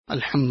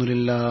الحمد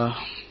لله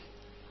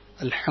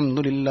الحمد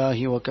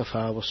لله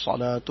وكفى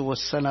والصلاة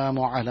والسلام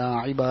على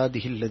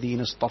عباده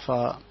الذين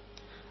اصطفى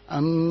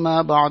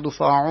أما بعد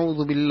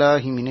فأعوذ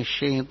بالله من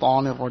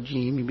الشيطان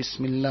الرجيم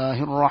بسم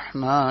الله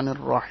الرحمن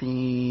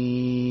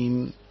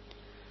الرحيم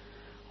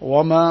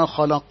وما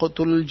خلقت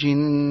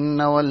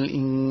الجن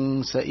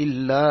والإنس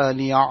إلا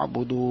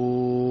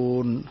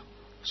ليعبدون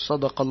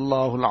صدق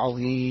الله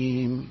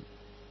العظيم.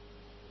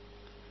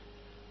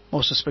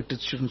 Most respected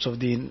students of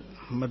Deen,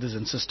 mothers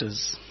and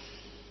sisters,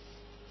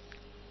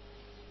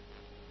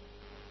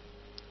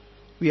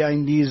 we are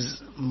in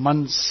these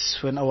months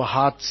when our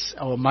hearts,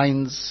 our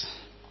minds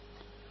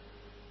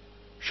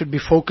should be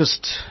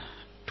focused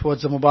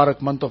towards the Mubarak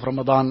month of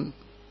Ramadan.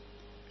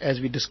 As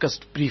we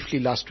discussed briefly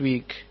last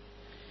week,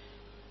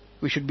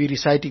 we should be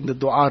reciting the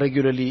dua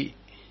regularly.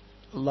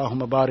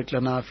 Allahumma barik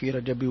lana fi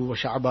Rajabi wa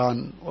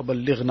Sha'ban wa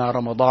ballighna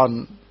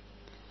Ramadan.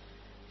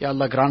 Ya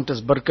Allah, grant us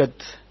barakat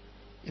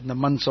in the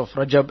months of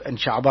Rajab and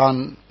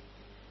Sha'ban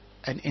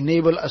and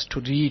enable us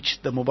to reach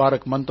the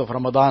Mubarak month of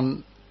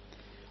Ramadan.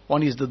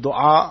 One is the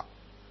dua,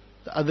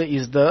 the other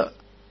is the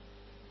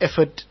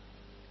effort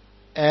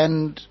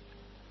and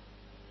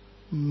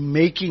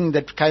making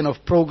that kind of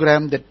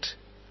program that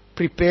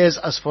prepares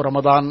us for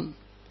Ramadan,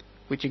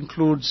 which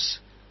includes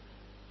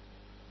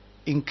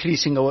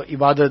increasing our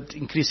ibadat,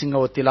 increasing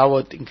our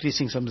tilawat,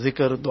 increasing some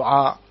zikr,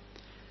 dua,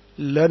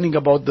 learning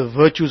about the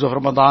virtues of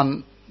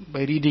Ramadan by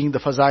reading the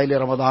Fazail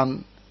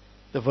Ramadan,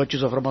 the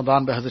virtues of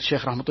Ramadan by Hazrat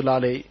Shaykh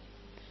Rahmatullah Alayhi.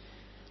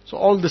 So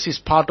all this is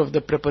part of the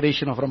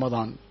preparation of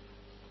Ramadan.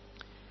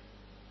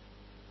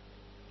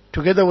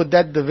 Together with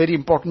that, the very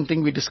important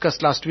thing we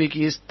discussed last week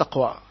is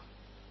taqwa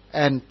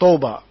and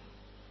tawbah,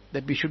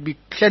 that we should be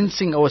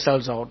cleansing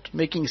ourselves out,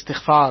 making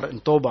istighfar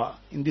and tawbah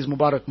in these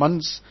Mubarak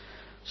months,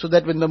 so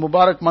that when the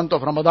Mubarak month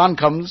of Ramadan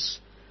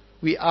comes,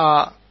 we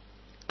are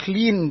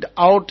cleaned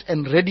out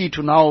and ready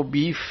to now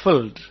be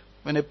filled.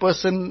 When a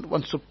person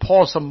wants to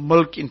pour some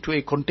milk into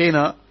a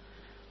container,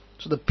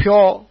 so the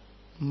pure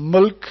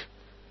milk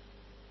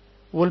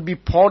will be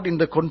poured in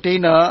the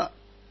container,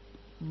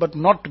 but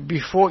not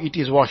before it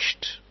is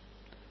washed.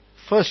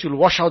 First you'll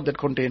wash out that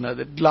container,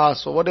 that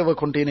glass or whatever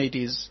container it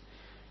is.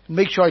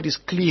 Make sure it is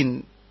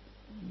clean,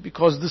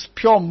 because this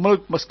pure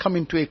milk must come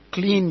into a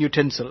clean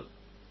utensil.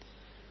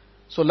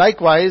 So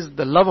likewise,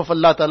 the love of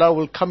Allah Ta'ala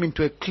will come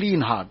into a clean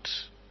heart.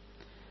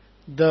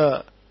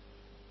 The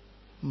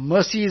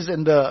mercies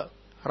and the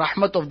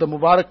rahmat of the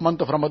Mubarak month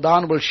of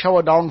Ramadan will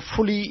shower down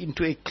fully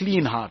into a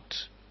clean heart.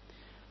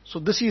 So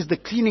this is the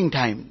cleaning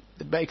time.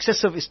 By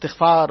excessive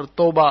istighfar,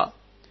 tawbah,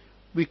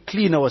 we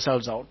clean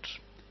ourselves out.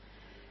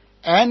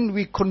 And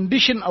we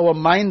condition our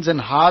minds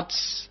and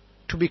hearts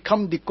to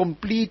become the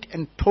complete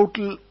and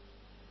total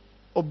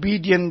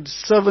obedient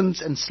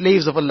servants and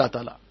slaves of Allah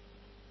Ta'ala.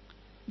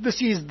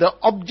 This is the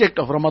object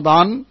of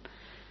Ramadan,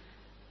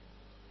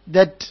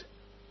 that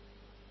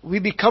we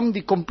become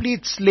the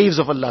complete slaves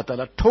of Allah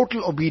Ta'ala,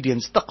 total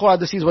obedience, taqwa.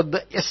 This is what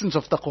the essence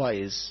of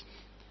taqwa is.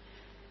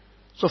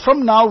 So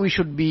from now we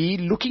should be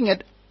looking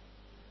at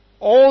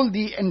all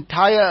the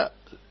entire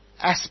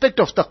aspect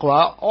of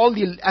taqwa, all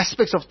the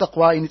aspects of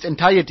taqwa in its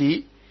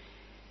entirety,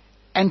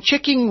 and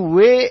checking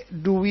where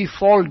do we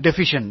fall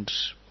deficient.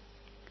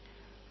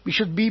 We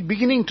should be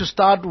beginning to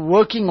start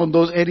working on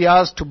those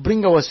areas to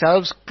bring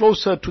ourselves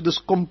closer to this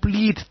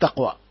complete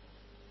taqwa.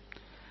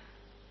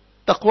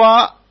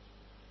 Taqwa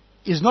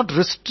is not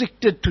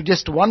restricted to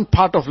just one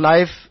part of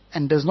life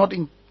and does not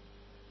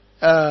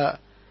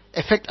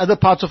affect other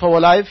parts of our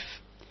life.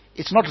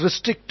 It's not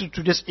restricted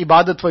to just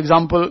ibadat, for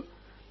example,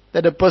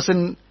 that a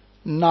person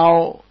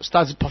now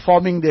starts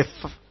performing their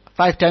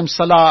 5 times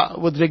salah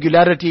with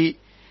regularity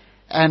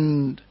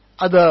and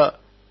other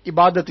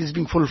ibadat is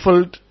being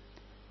fulfilled.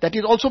 That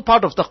is also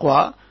part of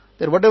taqwa,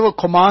 that whatever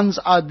commands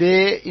are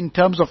there in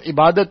terms of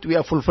ibadat, we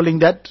are fulfilling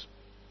that.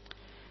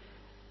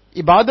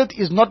 Ibadat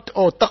is not,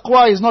 or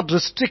taqwa is not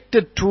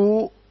restricted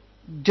to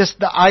just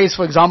the eyes,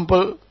 for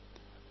example,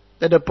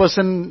 that a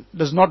person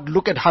does not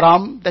look at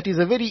haram. That is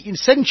a very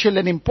essential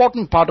and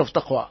important part of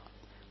taqwa,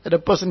 that a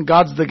person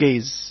guards the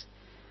gaze.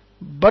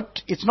 But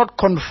it's not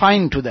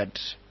confined to that.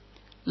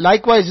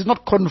 Likewise, it's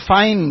not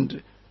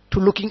confined to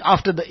looking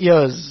after the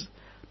ears,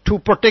 to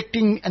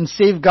protecting and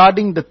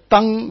safeguarding the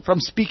tongue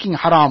from speaking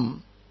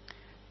haram.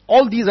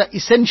 All these are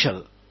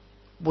essential.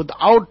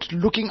 Without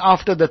looking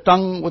after the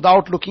tongue,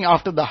 without looking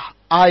after the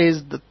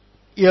eyes, the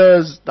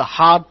ears, the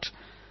heart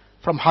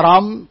from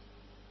haram,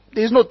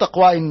 there is no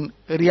taqwa in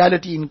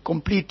reality, in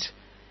complete,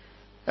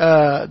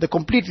 the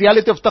complete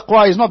reality of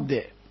taqwa is not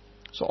there.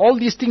 So all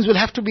these things will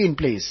have to be in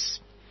place.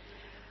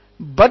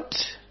 But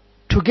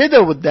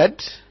together with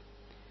that,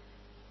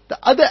 the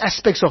other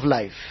aspects of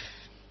life,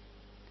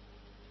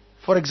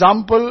 for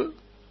example,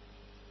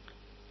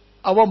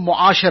 our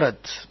muasharat,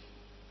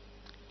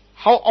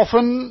 how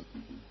often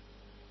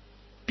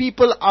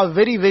people are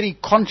very, very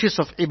conscious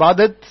of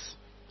ibadat.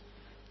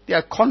 They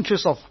are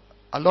conscious of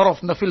a lot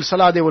of nafil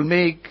salah they will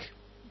make.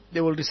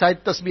 They will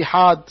recite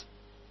tasbihat,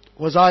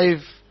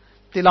 wazaif,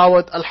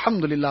 tilawat,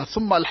 alhamdulillah,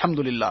 summa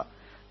alhamdulillah.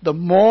 The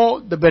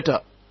more, the better.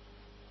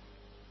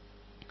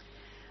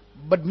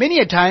 But many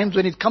a times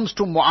when it comes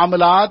to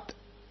muamalat,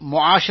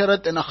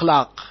 muasharat and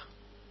akhlaq,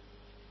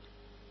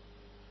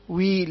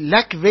 we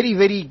lack very,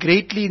 very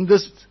greatly in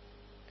this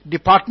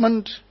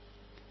department,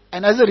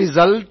 and as a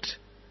result,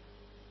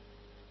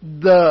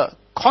 the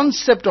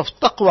concept of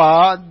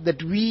taqwa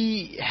that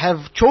we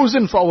have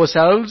chosen for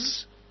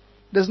ourselves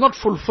does not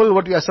fulfill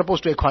what we are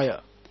supposed to acquire.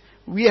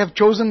 We have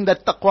chosen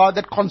that taqwa,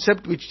 that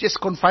concept which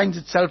just confines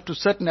itself to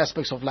certain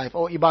aspects of life,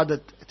 or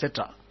ibadat,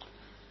 etc.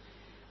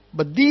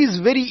 But these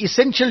very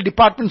essential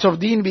departments of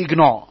deen we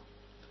ignore.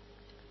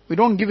 We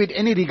don't give it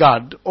any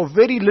regard, or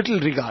very little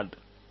regard.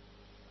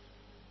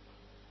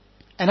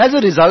 And as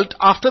a result,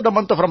 after the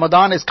month of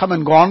Ramadan has come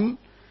and gone,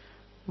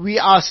 we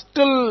are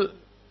still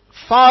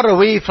far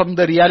away from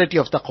the reality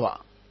of taqwa.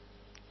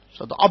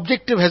 So the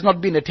objective has not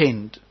been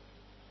attained.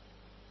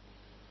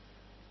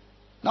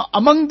 Now,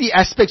 among the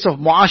aspects of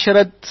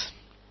muasharat,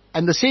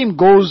 and the same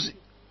goes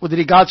with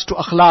regards to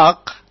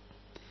akhlaq,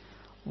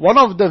 one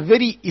of the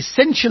very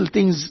essential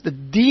things the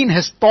deen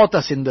has taught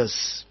us in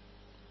this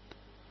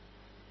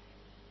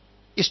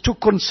is to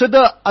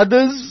consider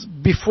others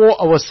before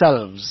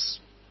ourselves.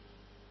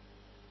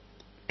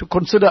 To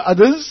consider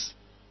others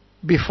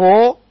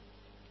before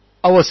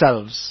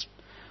ourselves.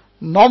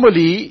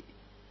 Normally,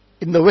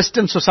 in the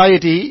Western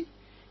society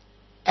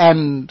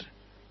and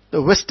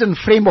the Western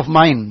frame of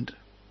mind,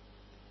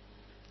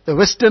 the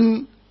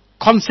Western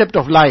concept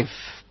of life,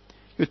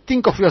 you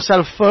think of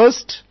yourself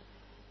first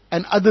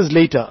and others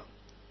later.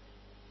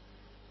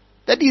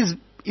 That is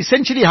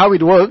essentially how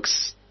it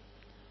works.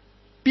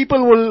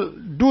 People will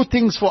do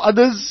things for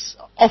others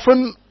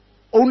often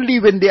only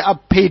when they are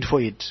paid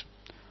for it,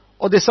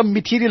 or there's some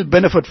material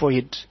benefit for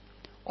it,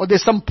 or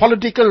there's some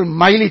political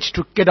mileage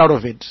to get out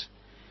of it.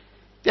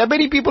 There are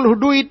many people who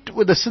do it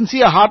with a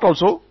sincere heart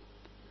also,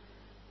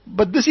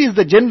 but this is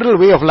the general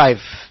way of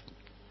life.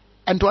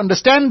 And to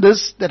understand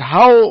this, that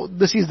how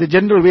this is the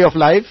general way of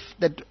life,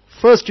 that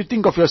first you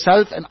think of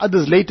yourself and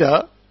others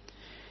later,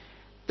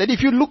 that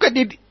if you look at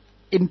it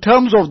in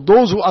terms of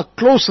those who are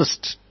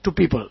closest to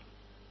people,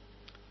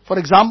 for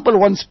example,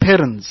 one's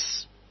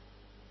parents,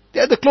 they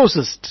are the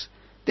closest,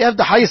 they have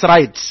the highest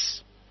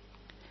rights.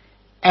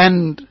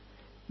 And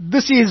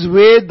this is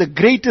where the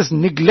greatest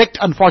neglect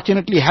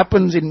unfortunately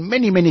happens in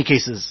many, many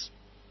cases.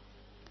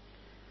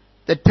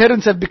 That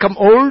parents have become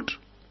old,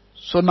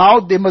 so now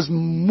they must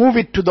move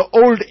it to the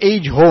old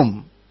age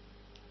home.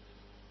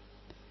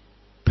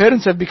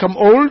 Parents have become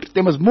old,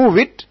 they must move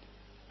it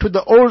to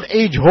the old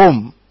age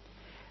home.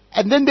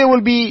 And then they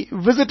will be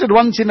visited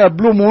once in a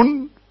blue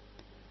moon,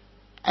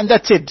 and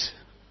that's it.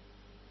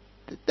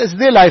 That's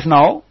their life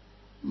now.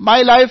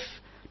 My life,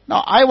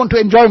 now I want to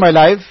enjoy my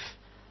life.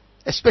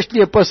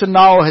 Especially a person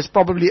now has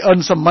probably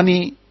earned some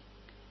money,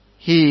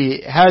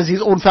 he has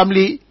his own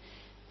family,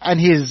 and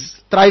he is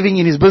thriving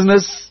in his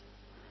business,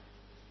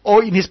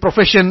 or in his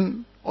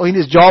profession, or in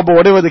his job, or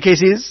whatever the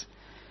case is.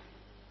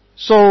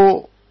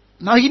 So,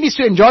 now he needs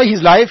to enjoy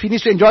his life, he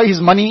needs to enjoy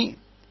his money,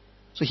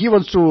 so he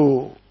wants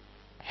to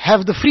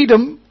have the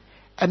freedom,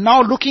 and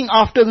now looking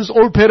after his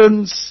old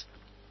parents,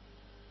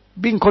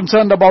 being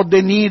concerned about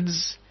their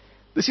needs,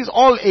 this is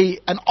all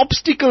an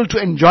obstacle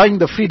to enjoying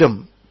the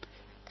freedom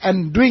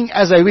and doing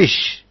as I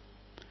wish.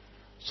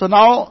 So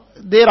now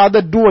they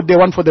rather do what they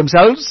want for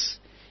themselves.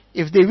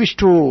 If they wish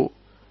to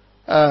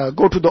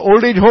go to the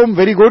old age home,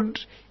 very good.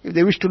 If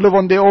they wish to live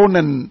on their own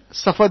and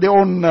suffer their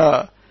own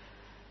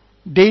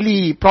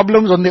daily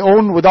problems on their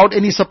own without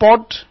any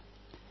support,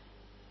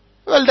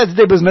 well, that's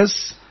their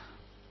business.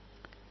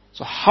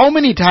 So how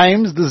many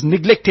times this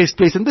neglect takes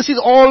place, and this is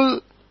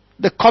all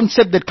the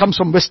concept that comes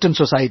from Western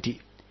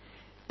society.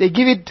 They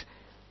give it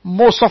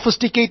more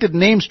sophisticated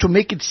names to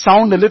make it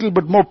sound a little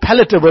bit more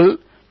palatable.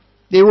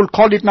 They will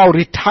call it now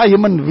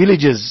retirement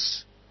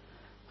villages.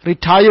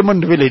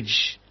 Retirement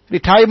village.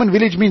 Retirement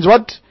village means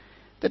what?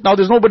 That now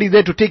there's nobody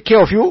there to take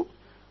care of you.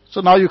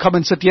 So now you come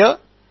and sit here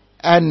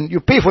and you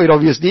pay for it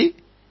obviously.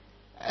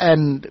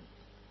 And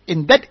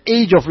in that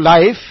age of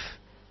life,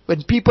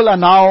 when people are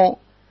now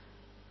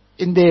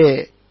in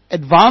their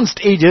advanced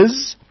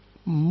ages,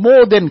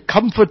 more than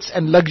comforts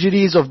and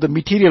luxuries of the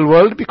material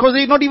world, because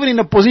they're not even in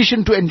a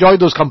position to enjoy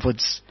those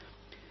comforts.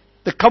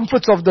 The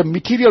comforts of the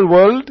material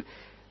world,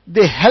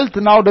 their health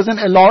now doesn't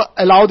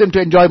allow them to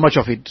enjoy much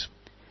of it.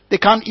 They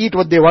can't eat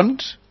what they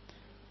want.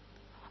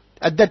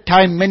 At that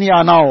time, many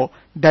are now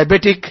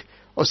diabetic,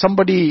 or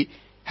somebody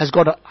has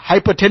got a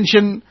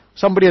hypertension,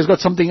 somebody has got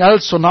something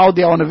else, so now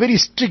they are on a very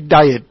strict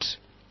diet.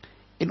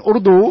 In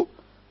Urdu,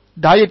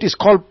 diet is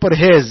called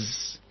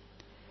parhez.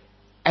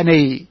 And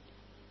a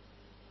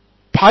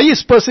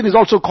pious person is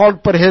also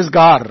called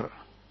parhezgar.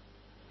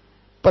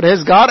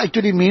 Parhezgar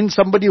actually means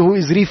somebody who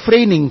is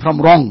refraining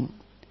from wrong.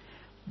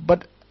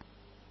 But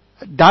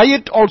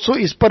diet also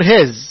is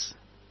parhez,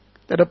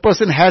 that a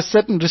person has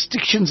certain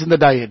restrictions in the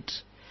diet.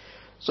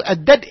 So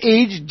at that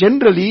age,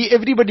 generally,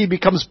 everybody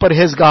becomes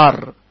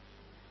parhezgar.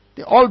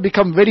 They all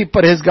become very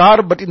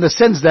parhezgar, but in the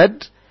sense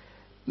that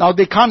now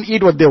they can't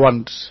eat what they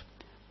want.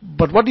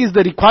 But what is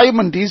the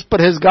requirement is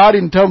parhezgar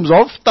in terms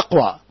of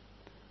taqwa.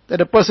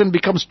 that a person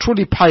becomes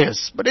truly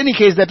pious. But in any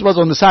case, that was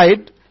on the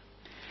side.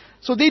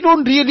 So they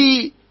don't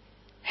really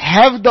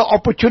have the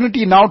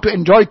opportunity now to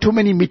enjoy too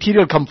many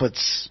material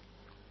comforts.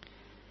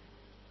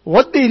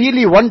 What they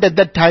really want at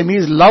that time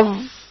is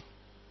love,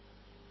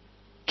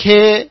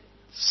 care,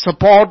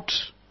 support.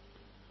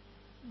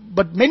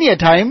 But many a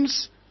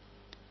times,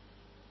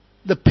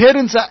 the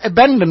parents are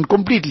abandoned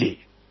completely.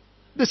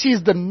 This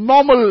is the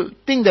normal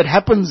thing that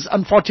happens,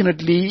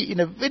 unfortunately, in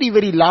a very,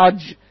 very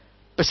large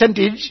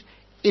percentage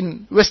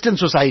in Western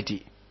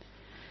society.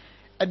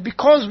 And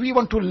because we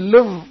want to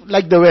live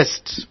like the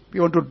West, we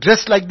want to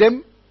dress like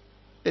them,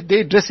 that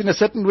they dress in a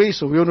certain way,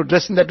 so we want to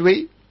dress in that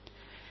way.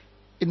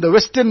 In the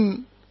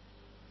Western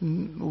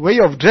way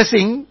of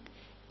dressing,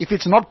 if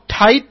it's not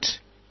tight,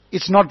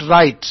 it's not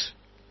right.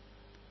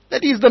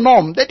 That is the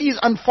norm. That is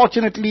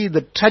unfortunately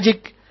the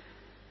tragic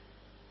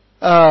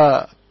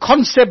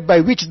concept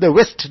by which the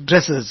West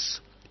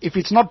dresses. If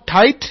it's not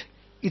tight,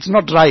 it's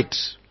not right.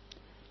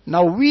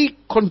 Now we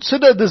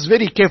consider this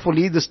very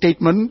carefully, the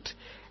statement,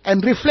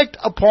 and reflect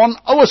upon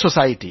our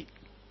society.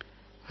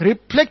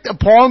 Reflect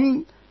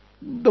upon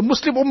the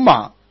Muslim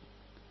Ummah.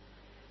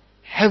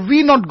 Have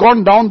we not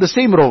gone down the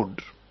same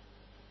road?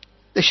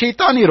 The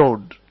Shaitani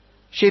road.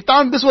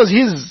 Shaitan, this was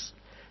his.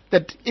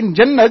 That in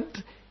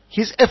Jannat,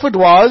 his effort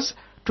was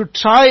to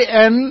try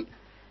and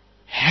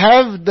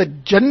have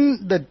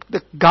the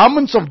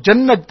garments of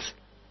Jannat,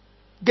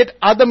 get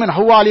Adam and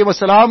Hawa alayhi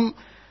wasalam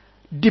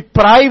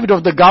deprived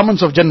of the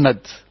garments of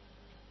Jannat.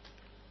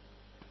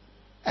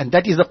 And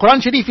that is, the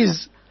Quran Sharif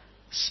is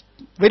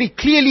very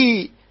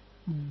clearly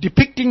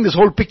depicting this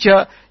whole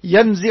picture.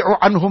 يَنْزِعُ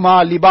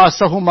عَنْهُمَا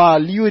لِبَاسَهُمَا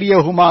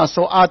لِيُرِيَهُمَا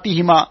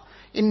سَوْآتِهِمَا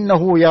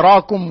إِنَّهُ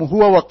يَرَاكُمْ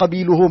هُوَ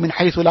وَقَبِيلُهُ مِنْ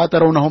حَيْثُ لَا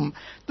تَرَوْنَهُمْ.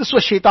 This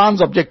was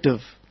Shaitan's objective.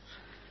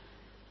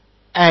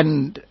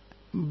 And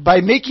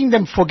by making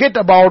them forget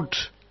about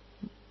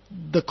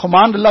the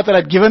command Allah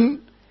Ta'ala had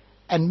given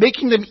and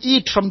making them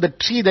eat from the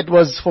tree that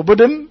was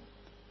forbidden,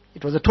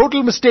 it was a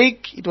total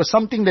mistake. It was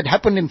something that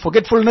happened in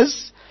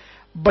forgetfulness,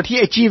 but he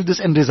achieved this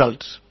end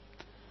result.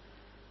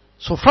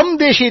 So from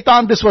there,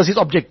 Shaitan, this was his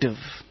objective.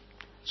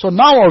 So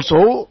now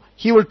also,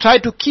 he will try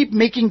to keep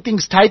making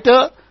things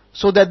tighter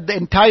so that the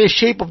entire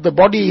shape of the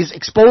body is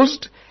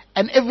exposed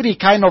and every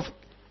kind of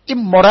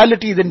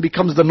immorality then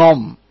becomes the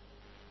norm.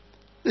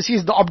 This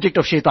is the object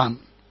of Shaitan.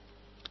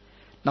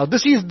 Now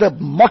this is the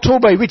motto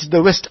by which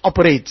the West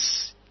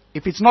operates.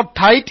 If it's not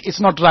tight,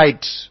 it's not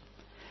right.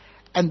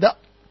 And the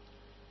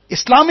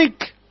Islamic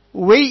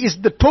way is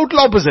the total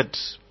opposite.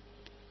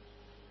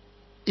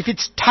 If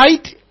it's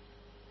tight,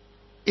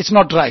 it's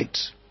not right.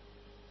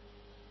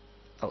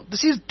 Now,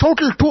 this is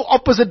total two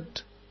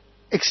opposite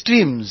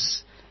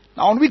extremes.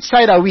 Now on which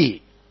side are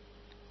we?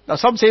 Now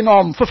some say, no,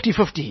 I'm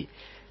 50-50.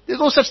 There's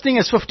no such thing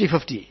as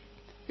 50-50.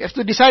 We have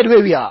to decide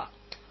where we are.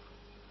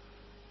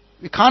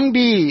 We can't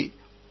be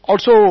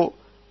also,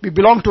 we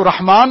belong to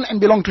Rahman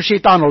and belong to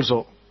Shaitan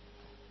also.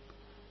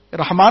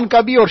 Rahman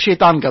ka bhi or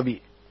Shaitan ka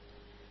bhi.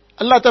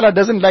 Allah Ta'ala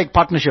doesn't like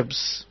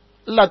partnerships.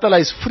 Allah Ta'ala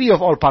is free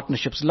of all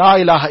partnerships. La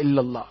ilaha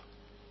illallah.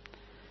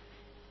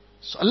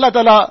 So Allah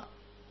Ta'ala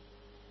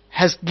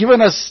has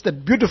given us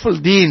that beautiful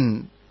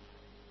deen,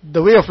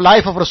 the way of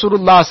life of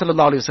Rasulullah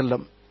sallallahu alaihi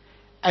wasallam.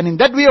 And in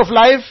that way of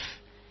life,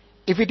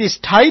 if it is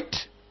tight,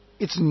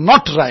 it's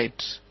not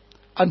right.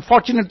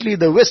 Unfortunately,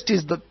 the West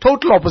is the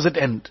total opposite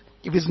end.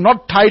 If it's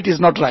not tight, it's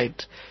not right.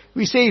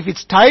 We say if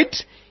it's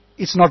tight,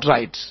 it's not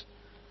right.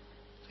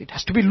 It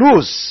has to be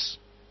loose.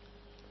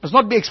 It must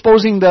not be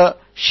exposing the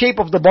shape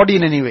of the body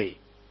in any way.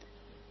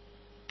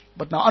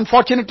 But now,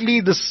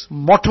 unfortunately, this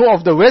motto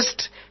of the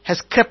West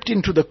has crept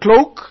into the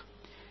cloak,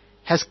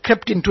 has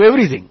crept into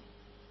everything.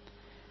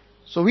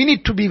 So we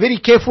need to be very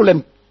careful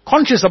and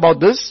conscious about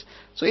this.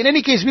 So in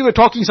any case, we were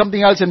talking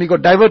something else and we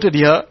got diverted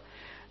here,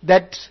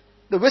 that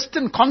the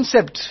Western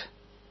concept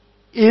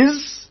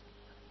is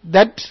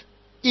that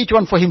each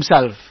one for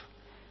himself.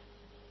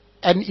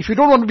 And if you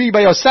don't want to be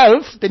by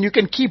yourself, then you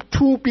can keep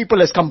two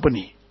people as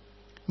company.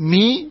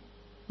 Me,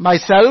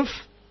 myself,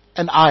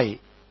 and I.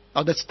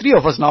 Now that's three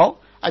of us now.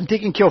 I'm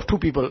taking care of two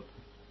people.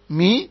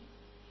 Me,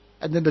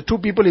 and then the two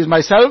people is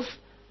myself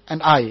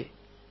and I.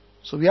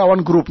 So we are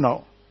one group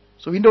now.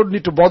 So we don't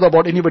need to bother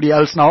about anybody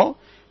else now,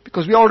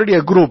 because we are already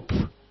a group.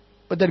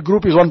 But that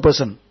group is one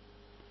person.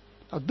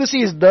 Now this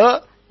is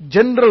the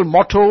general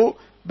motto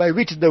by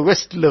which the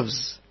West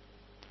lives.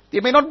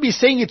 They may not be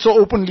saying it so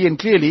openly and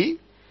clearly,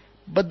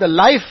 but the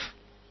life,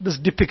 this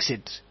depicts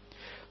it.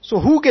 So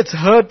who gets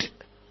hurt,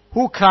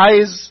 who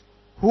cries,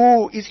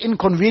 who is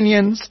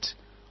inconvenienced,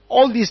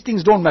 all these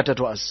things don't matter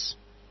to us.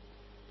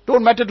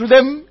 Don't matter to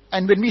them,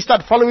 and when we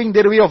start following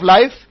their way of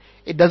life,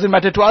 it doesn't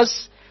matter to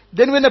us.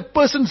 Then when a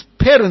person's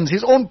parents,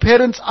 his own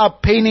parents are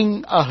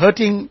paining, are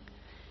hurting,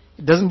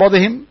 it doesn't bother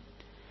him.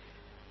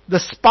 The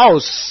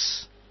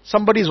spouse,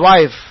 somebody's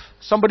wife,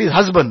 somebody's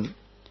husband,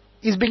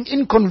 is being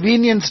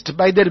inconvenienced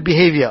by their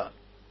behavior.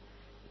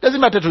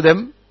 Doesn't matter to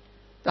them.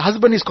 The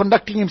husband is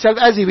conducting himself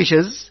as he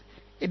wishes.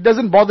 It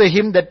doesn't bother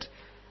him that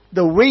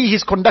the way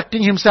he's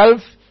conducting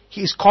himself,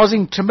 he is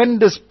causing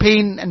tremendous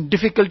pain and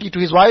difficulty to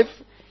his wife.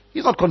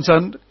 He's not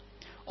concerned.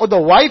 Or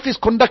the wife is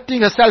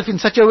conducting herself in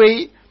such a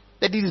way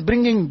that it is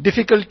bringing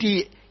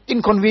difficulty,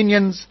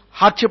 inconvenience,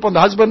 hardship on the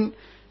husband.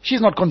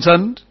 She's not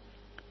concerned.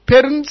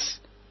 Parents,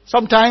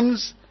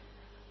 sometimes,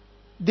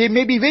 they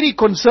may be very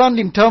concerned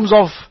in terms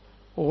of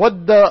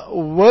what the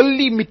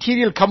worldly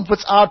material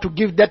comforts are to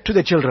give that to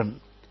the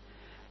children.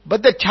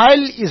 But the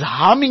child is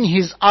harming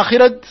his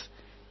akhirat,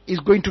 is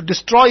going to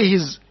destroy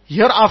his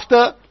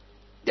hereafter.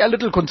 They are a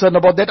little concerned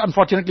about that,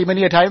 unfortunately,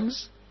 many a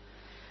times.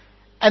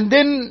 And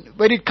then,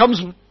 when it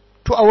comes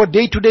to our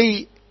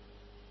day-to-day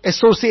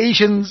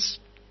associations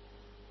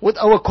with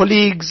our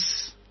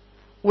colleagues,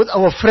 with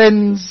our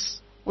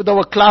friends, with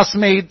our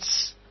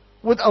classmates,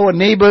 with our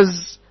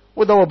neighbors,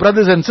 with our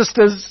brothers and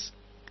sisters.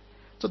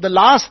 So the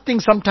last thing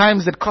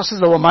sometimes that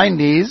crosses our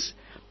mind is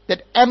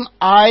that, am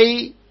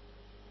I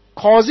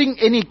causing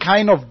any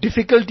kind of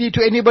difficulty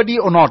to anybody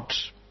or not?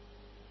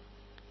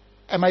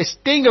 Am I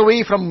staying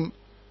away from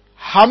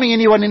harming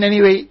anyone in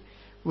any way?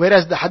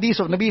 Whereas the hadith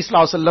of Nabi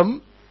Sallallahu Alaihi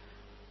Wasallam,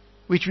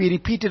 which we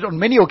repeated on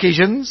many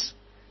occasions,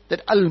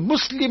 that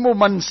al-Muslimu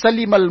man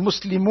salim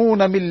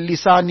al-Muslimuna min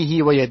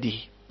lisanihi wa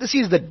yadihi. This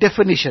is the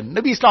definition.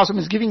 Nabi Sallallahu Alaihi Wasallam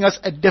is giving us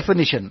a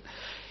definition.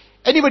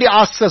 Anybody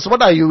asks us,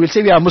 what are you? We'll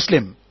say we are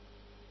Muslim.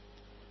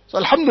 So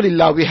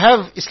Alhamdulillah, we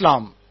have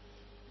Islam.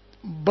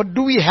 But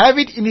do we have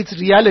it in its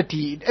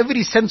reality, in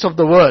every sense of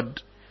the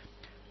word?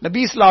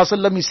 Nabi Sallallahu Alaihi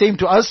Wasallam is saying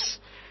to us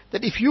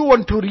that if you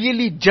want to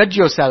really judge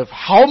yourself,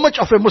 how much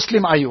of a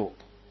Muslim are you?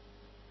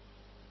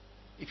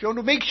 If you want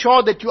to make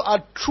sure that you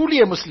are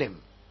truly a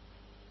Muslim,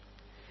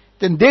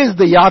 then there's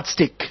the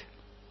yardstick.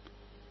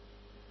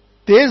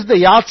 There's the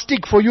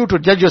yardstick for you to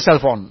judge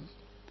yourself on.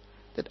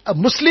 That a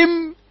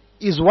Muslim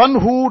is one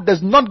who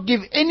does not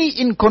give any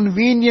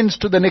inconvenience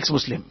to the next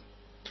Muslim.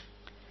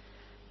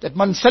 That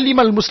man salim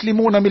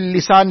al-Muslimuna min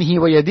lisanihi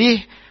wa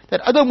yadihi,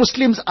 that other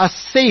Muslims are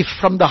safe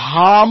from the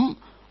harm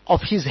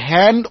of his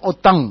hand or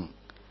tongue.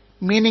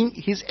 Meaning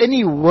his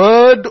any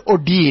word or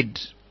deed.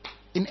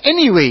 In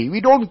any way, we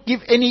don't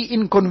give any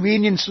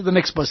inconvenience to the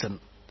next person.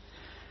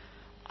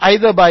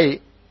 Either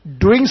by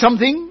doing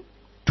something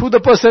to the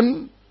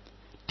person,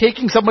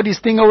 taking somebody's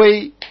thing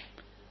away,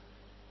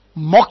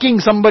 mocking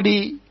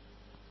somebody,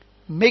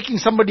 making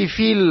somebody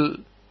feel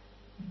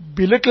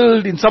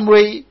belittled in some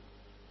way,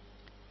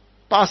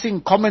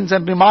 passing comments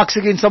and remarks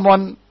against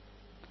someone,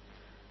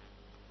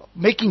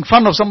 making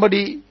fun of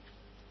somebody,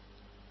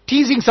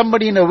 teasing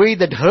somebody in a way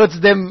that hurts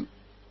them,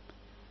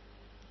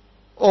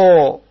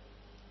 or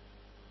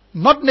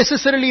not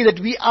necessarily that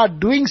we are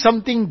doing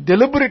something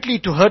deliberately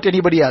to hurt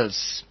anybody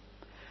else,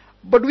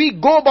 but we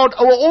go about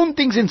our own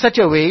things in such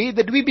a way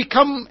that we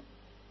become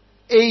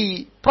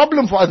a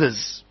problem for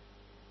others.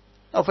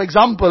 Now, for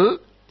example,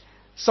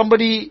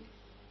 somebody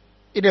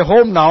in a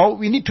home now,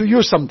 we need to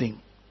use something.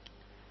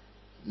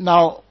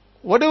 Now,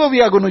 whatever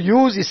we are going to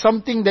use is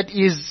something that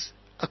is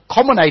a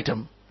common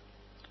item.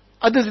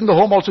 Others in the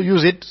home also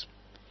use it.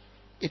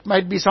 It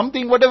might be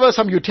something, whatever,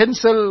 some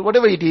utensil,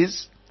 whatever it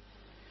is.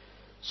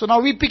 So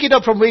now we pick it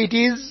up from where it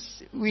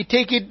is, we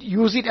take it,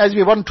 use it as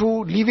we want to,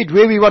 leave it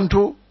where we want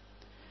to,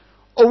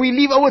 or we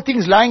leave our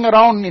things lying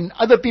around in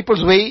other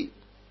people's way.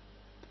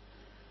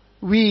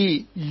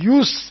 We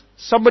use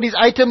somebody's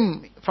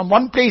item from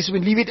one place, we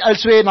leave it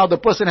elsewhere, now the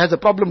person has a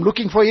problem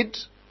looking for it.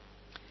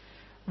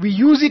 We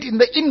use it in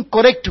the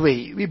incorrect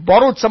way. We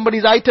borrowed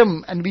somebody's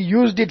item and we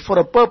used it for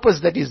a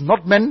purpose that is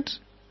not meant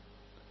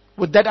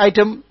with that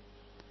item.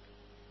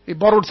 We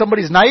borrowed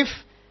somebody's knife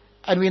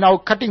and we're now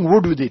cutting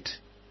wood with it.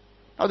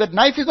 Now that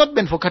knife is not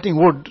meant for cutting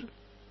wood.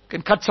 You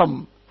can cut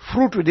some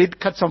fruit with it,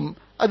 cut some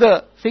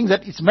other things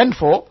that it's meant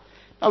for.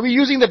 Now we're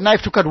using that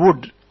knife to cut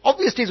wood.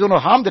 Obviously it's going to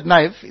harm that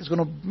knife, it's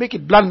going to make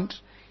it blunt,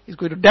 it's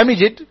going to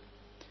damage it.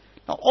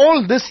 Now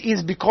all this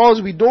is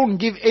because we don't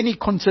give any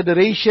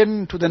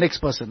consideration to the next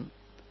person.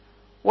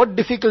 What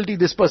difficulty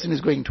this person is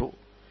going to,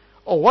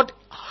 or what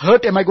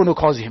hurt am I going to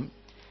cause him?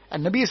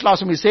 And Nabi Sallallahu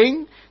Alaihi Wasallam is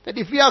saying that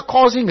if we are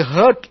causing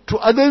hurt to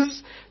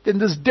others, then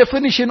this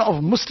definition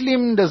of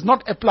Muslim does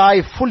not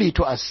apply fully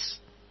to us.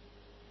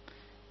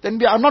 Then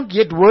we are not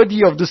yet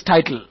worthy of this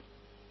title.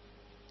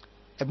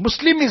 A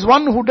Muslim is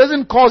one who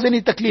doesn't cause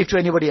any taklif to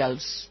anybody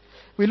else.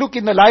 We look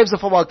in the lives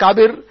of our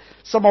Akabir,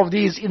 some of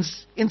these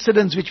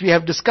incidents which we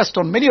have discussed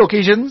on many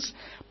occasions,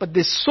 but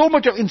there's so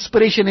much of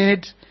inspiration in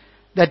it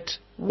that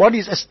one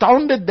is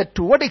astounded that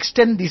to what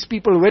extent these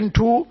people went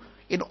to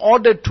in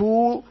order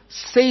to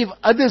save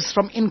others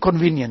from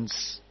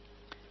inconvenience.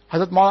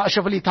 Hazrat Maulana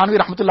Ashraf Ali Thanvi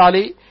Rahmatullah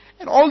Alayhi,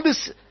 and all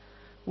this,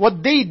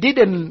 what they did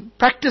and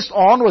practiced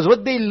on was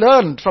what they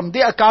learned from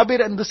their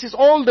Akabir, and this is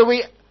all the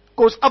way,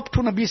 goes up to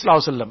Nabi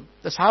Sallallahu Alaihi Wasallam,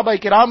 the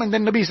Sahaba Kiram and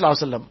then Nabi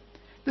Sallallahu Alaihi Wasallam.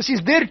 This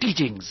is their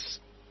teachings.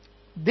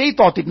 They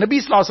taught it, Nabi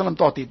Sallallahu Alaihi Wasallam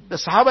taught it, the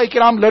Sahaba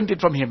Kiram learned it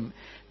from him.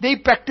 They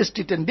practiced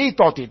it and they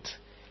taught it.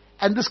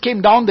 And this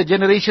came down the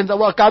generations,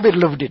 our Akabir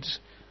lived it.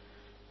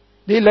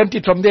 They learnt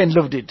it from there and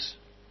lived it.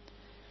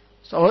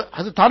 So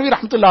Hazrat Thanvi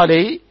Rahmatullah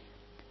Alayhi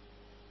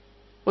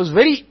was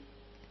very,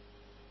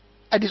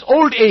 at his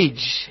old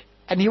age,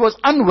 and he was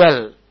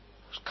unwell,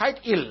 was quite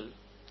ill.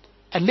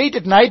 And late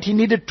at night he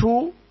needed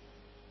to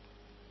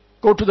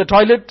go to the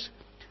toilet.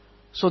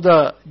 So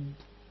the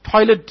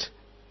toilet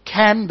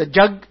can, the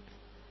jug,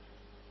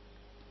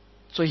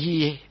 so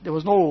there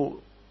was no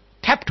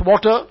tapped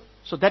water,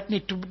 so that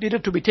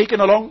needed to be taken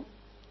along,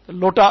 the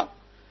lota.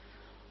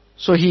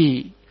 So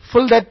he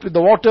filled that with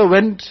the water,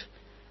 went,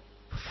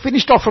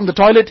 finished off from the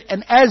toilet,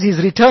 and as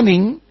he's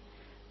returning,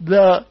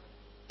 the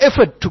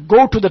effort to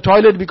go to the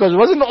toilet, because it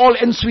wasn't all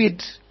en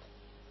suite,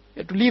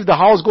 he had to leave the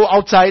house, go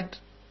outside.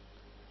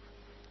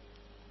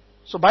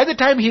 So by the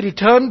time he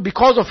returned,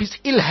 because of his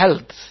ill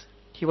health,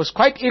 he was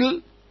quite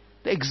ill,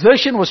 the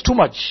exertion was too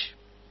much.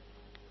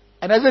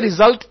 And as a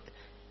result,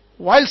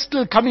 while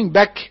still coming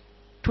back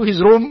to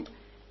his room,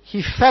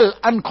 he fell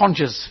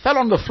unconscious, fell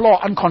on the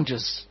floor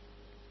unconscious.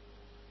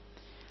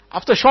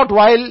 After a short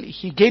while,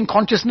 he gained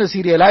consciousness,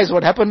 he realized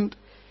what happened.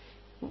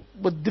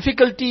 With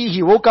difficulty,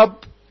 he woke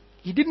up.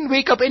 He didn't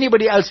wake up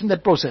anybody else in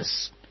that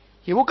process.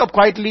 He woke up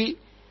quietly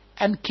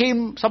and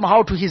came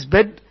somehow to his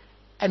bed,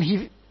 and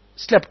he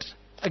slept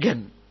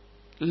again,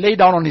 lay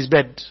down on his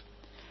bed.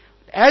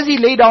 As he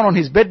lay down on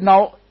his bed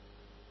now,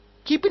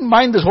 keep in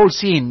mind this whole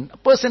scene. A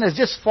person has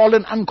just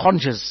fallen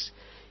unconscious.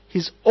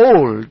 He's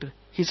old.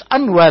 He's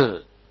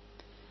unwell.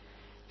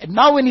 And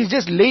now when he's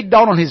just laid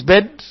down on his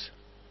bed,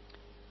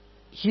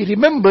 he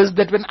remembers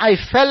that when I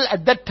fell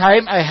at that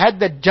time, I had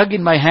that jug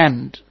in my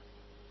hand.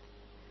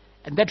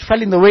 And that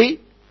fell in the way.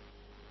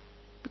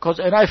 Because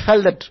when I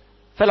fell, that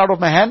fell out of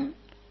my hand.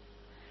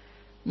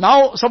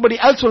 Now somebody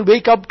else will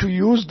wake up to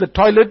use the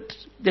toilet.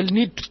 They'll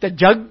need the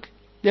jug.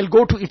 They'll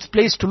go to its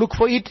place to look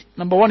for it.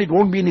 Number one, it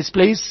won't be in its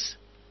place.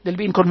 They'll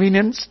be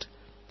inconvenienced.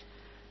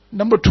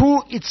 Number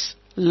two, it's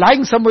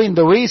lying somewhere in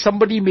the way.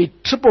 Somebody may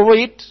trip over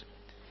it.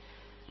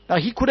 Now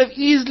he could have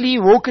easily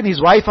woken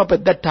his wife up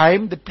at that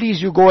time, that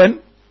please you go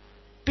and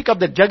pick up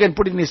the jug and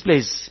put it in his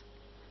place.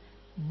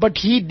 But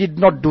he did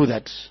not do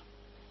that.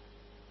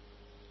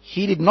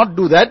 He did not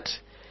do that.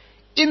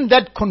 In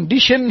that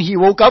condition, he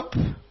woke up.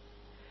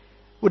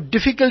 With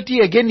difficulty,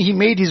 again he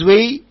made his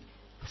way,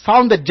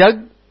 found the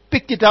jug,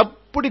 picked it up,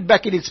 put it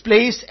back in its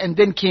place, and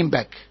then came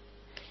back.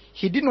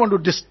 He didn't want to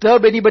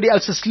disturb anybody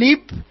else's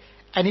sleep,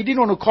 and he didn't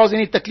want to cause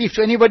any taklif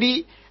to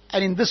anybody,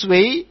 and in this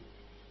way,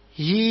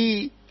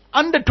 he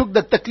undertook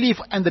the taklif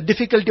and the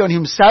difficulty on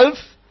himself,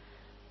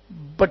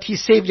 but he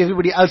saved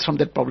everybody else from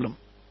that problem.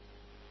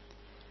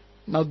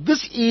 Now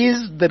this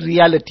is the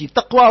reality.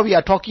 Taqwa we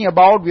are talking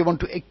about. We want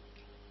to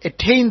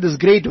attain this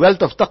great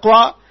wealth of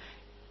taqwa.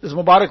 This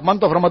Mubarak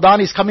month of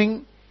Ramadan is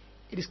coming.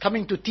 It is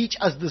coming to teach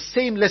us the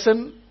same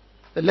lesson,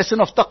 the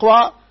lesson of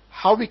taqwa,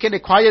 how we can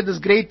acquire this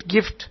great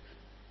gift.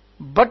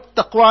 But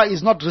taqwa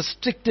is not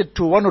restricted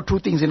to one or two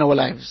things in our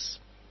lives.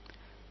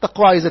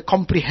 Taqwa is a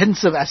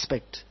comprehensive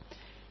aspect.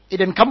 It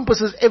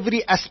encompasses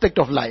every aspect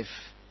of life.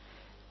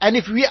 And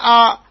if we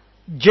are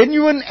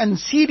genuine and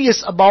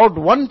serious about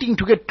wanting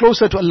to get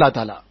closer to Allah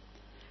Ta'ala,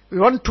 we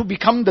want to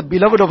become the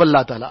beloved of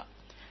Allah Ta'ala,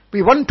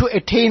 we want to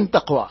attain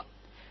taqwa,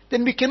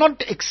 then we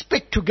cannot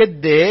expect to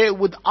get there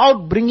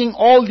without bringing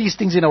all these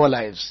things in our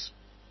lives.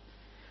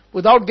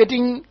 Without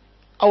getting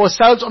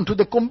ourselves onto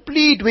the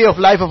complete way of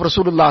life of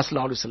Rasulullah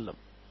Sallallahu Alaihi Wasallam.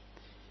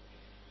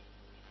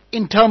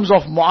 In terms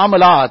of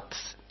mu'amalat,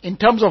 in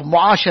terms of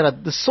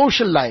mu'asharat, the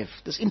social life,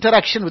 this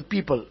interaction with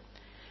people.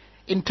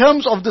 In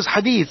terms of this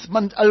hadith,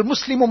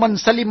 al-Muslimu man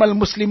salim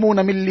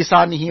al-Muslimuna min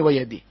lisanihi wa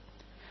yadi.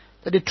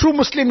 That a true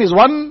Muslim is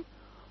one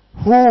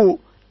who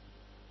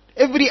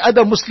every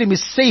other Muslim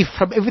is safe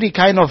from every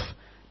kind of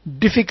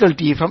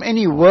difficulty, from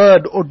any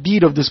word or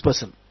deed of this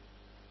person.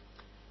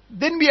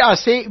 Then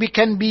we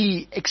can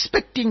be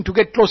expecting to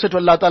get closer to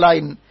Allah Ta'ala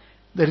in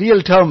the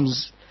real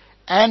terms,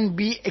 and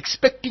be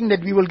expecting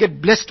that we will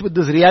get blessed with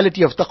this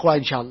reality of taqwa,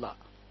 inshallah.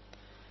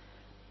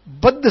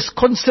 But this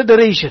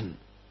consideration,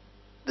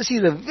 this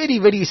is a very,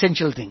 very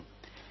essential thing.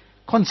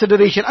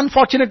 Consideration.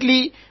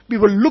 Unfortunately, we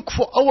will look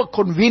for our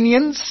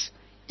convenience,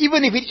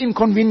 even if it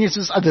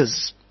inconveniences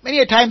others. Many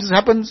a times this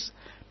happens.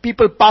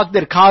 People park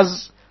their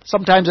cars,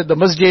 sometimes at the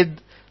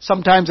masjid,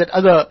 sometimes at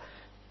other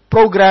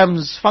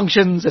programs,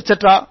 functions,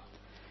 etc.,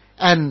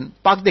 and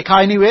park their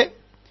car anywhere.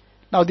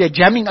 Now they are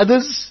jamming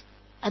others,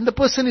 and the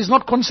person is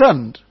not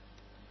concerned.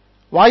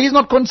 Why he is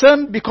not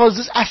concerned? Because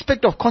this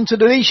aspect of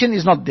consideration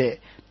is not there.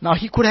 Now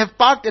he could have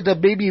parked at a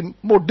maybe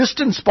more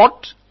distant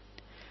spot,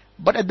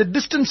 but at the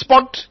distant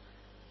spot,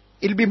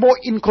 it'll be more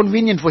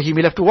inconvenient for him.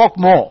 He'll have to walk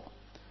more.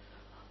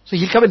 So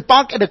he'll come and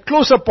park at a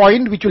closer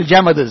point which will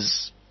jam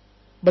others.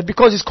 But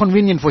because it's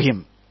convenient for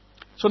him.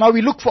 So now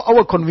we look for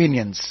our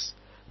convenience.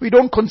 We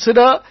don't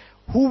consider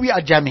who we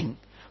are jamming.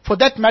 For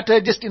that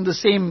matter, just in the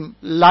same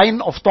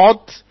line of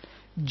thought,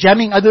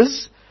 jamming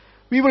others,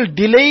 we will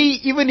delay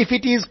even if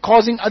it is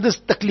causing others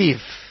taklif.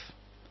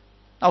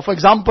 Now for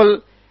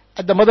example,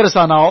 at the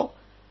madrasa now,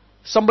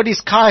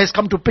 somebody's car has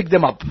come to pick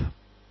them up.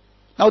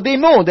 Now they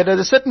know that at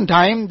a certain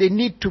time they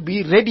need to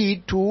be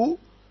ready to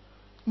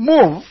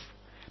move.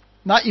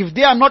 Now if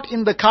they are not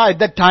in the car at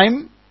that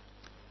time,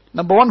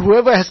 number one,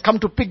 whoever has come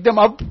to pick them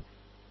up,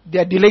 they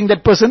are delaying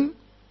that person.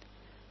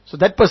 So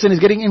that person is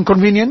getting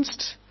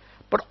inconvenienced.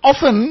 But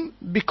often,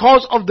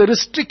 because of the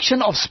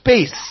restriction of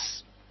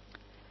space,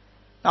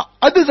 Now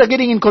others are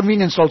getting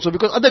inconvenienced also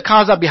because other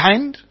cars are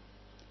behind.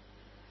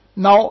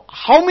 Now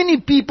how many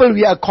people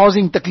we are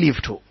causing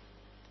taklif to?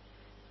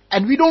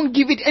 And we don't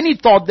give it any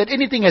thought that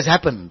anything has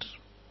happened.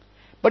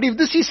 But if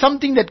this is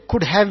something that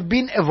could have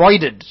been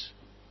avoided,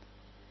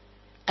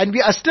 and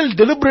we are still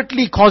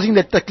deliberately causing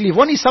that taklif,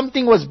 one is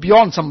something was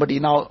beyond somebody.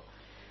 Now,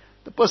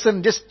 the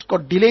person just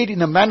got delayed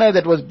in a manner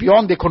that was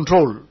beyond their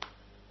control.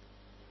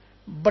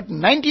 But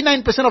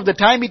 99% of the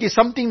time it is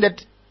something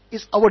that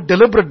is our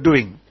deliberate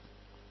doing.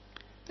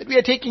 That we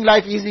are taking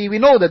life easy, we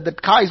know that the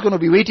car is going to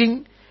be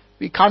waiting,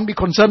 we can't be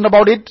concerned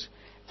about it,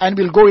 and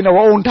we'll go in our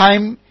own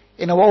time,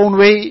 in our own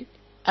way,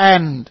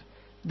 and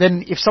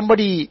then if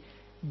somebody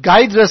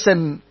guides us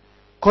and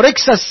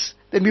corrects us,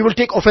 then we will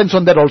take offense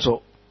on that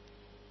also.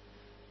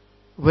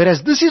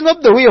 Whereas this is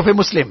not the way of a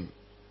Muslim.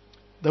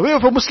 The way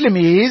of a Muslim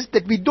is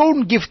that we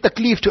don't give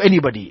taklif to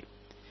anybody.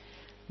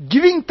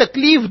 Giving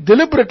taklif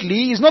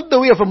deliberately is not the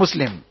way of a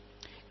Muslim.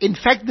 In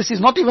fact, this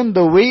is not even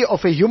the way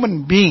of a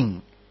human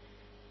being.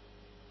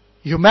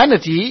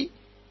 Humanity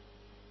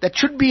that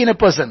should be in a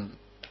person.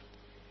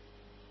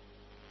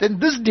 Then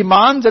this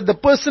demands that the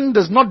person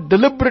does not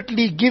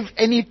deliberately give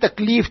any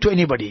taklif to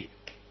anybody.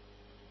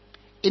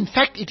 In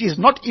fact, it is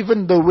not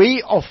even the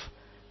way of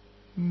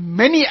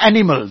many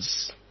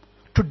animals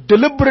to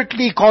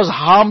deliberately cause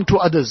harm to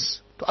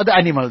others, to other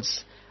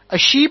animals. A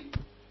sheep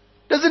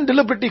doesn't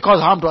deliberately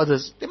cause harm to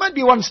others. There might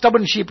be one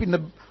stubborn sheep in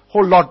the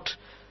whole lot.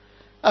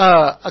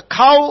 A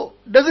cow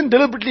doesn't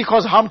deliberately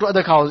cause harm to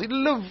other cows. It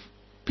will live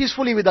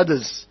peacefully with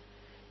others.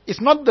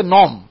 It's not the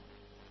norm.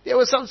 There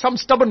was some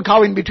stubborn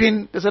cow in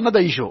between, there's another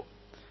issue.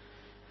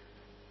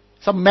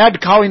 Some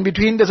mad cow in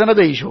between, there's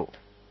another issue.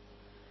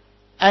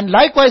 And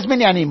likewise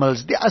many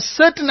animals. There are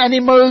certain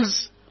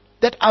animals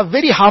that are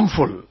very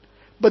harmful,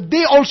 but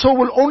they also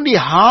will only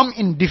harm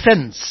in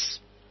defense.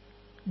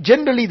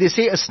 Generally they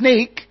say a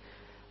snake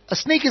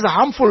is a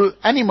harmful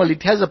animal,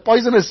 it has a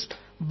poisonous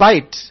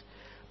bite,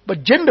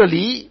 but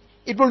generally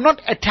it will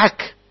not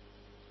attack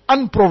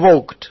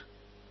unprovoked.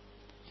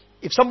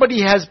 If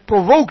somebody has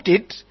provoked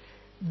it,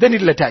 then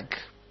it will attack.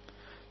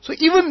 So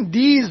even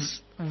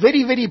these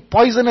very, very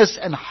poisonous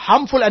and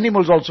harmful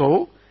animals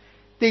also,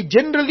 they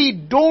generally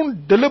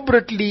don't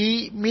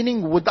deliberately,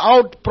 meaning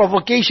without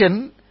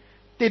provocation,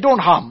 they don't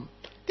harm.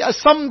 There are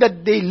some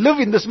that they live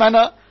in this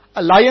manner.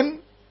 A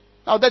lion,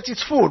 now that's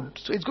its food.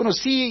 So it's going to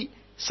see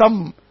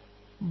some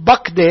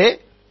buck there,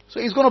 so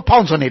it's going to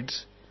pounce on it.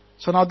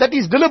 So now that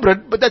is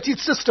deliberate, but that's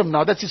its system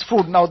now, that's its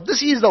food. Now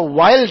this is the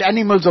wild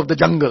animals of the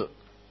jungle.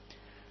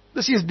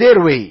 This is their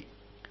way.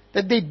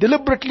 That they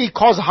deliberately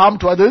cause harm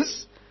to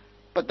others.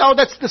 But now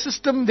that's the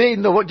system there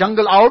in the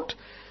jungle out.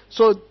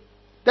 So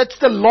that's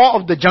the law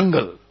of the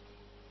jungle.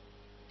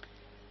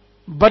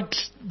 But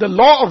the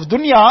law of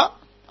dunya,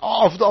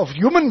 of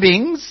human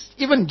beings,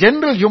 even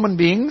general human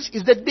beings,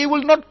 is that they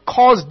will not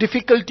cause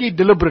difficulty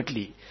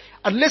deliberately.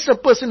 Unless a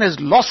person has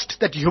lost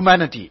that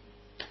humanity.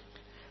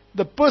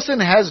 The person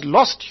has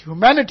lost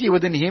humanity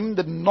within him,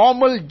 the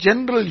normal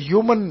general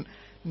human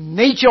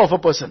nature of a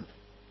person.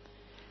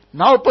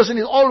 Now a person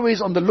is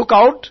always on the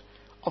lookout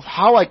of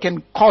how I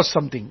can cause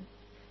something.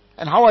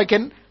 And how I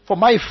can, for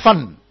my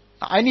fun.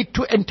 I need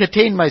to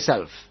entertain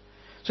myself.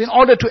 So in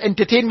order to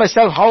entertain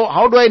myself,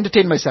 how do I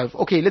entertain myself?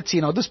 Okay, let's see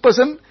now. This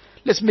person,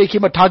 let's make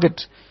him a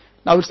target.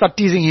 Now we'll start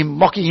teasing him,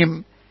 mocking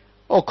him,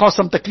 or cause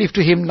some taklif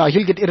to him. Now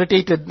he'll get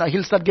irritated. Now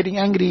he'll start getting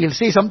angry. He'll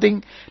say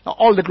something. Now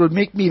all that will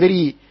make me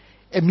very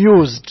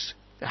amused.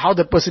 How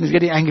the person is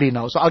getting angry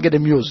now. So I'll get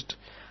amused.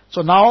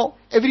 So now,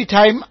 every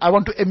time I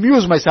want to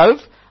amuse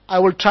myself, I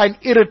will try and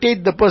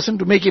irritate the person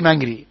to make him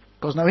angry.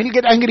 Because now when he'll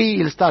get angry,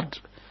 he'll start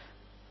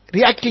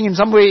reacting in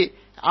some way.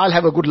 I'll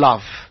have a good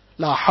laugh.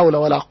 La hawla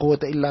wa la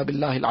quwwata illa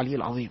billahi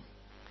al-aliyyil azim.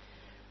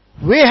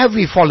 Where have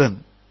we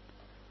fallen?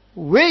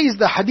 Where is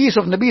the hadith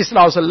of Nabi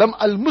sallallahu alaihi wasallam?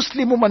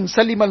 Al-Muslimu man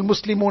salima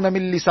al-Muslimuna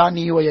min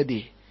lisanihi wa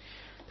yadihi.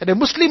 That a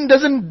Muslim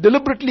doesn't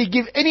deliberately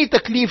give any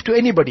taklif to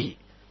anybody.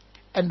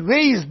 And where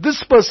is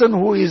this person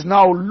who is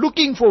now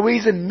looking for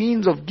ways and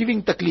means of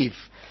giving taklif,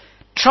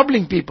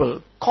 troubling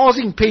people,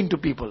 causing pain to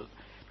people,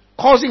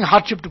 causing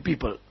hardship to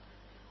people?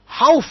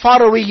 How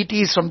far away it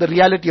is from the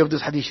reality of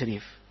this hadith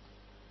sharif.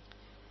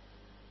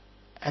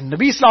 And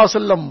Nabi sallallahu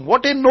alaihi wasallam,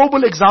 what a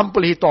noble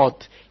example he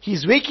taught. He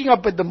is waking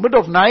up at the mid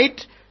of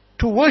night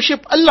to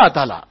worship Allah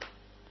Ta'ala.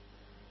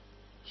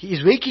 He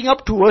is waking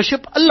up to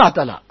worship Allah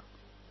Ta'ala.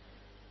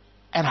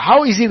 And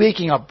how is he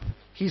waking up?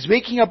 He is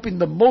waking up in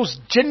the most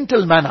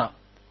gentle manner.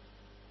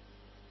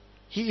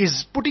 He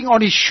is putting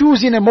on his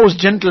shoes in a most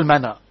gentle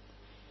manner.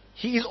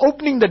 He is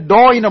opening the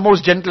door in a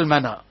most gentle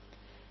manner.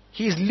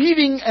 He is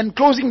leaving and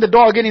closing the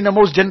door again in a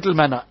most gentle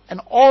manner.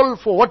 And all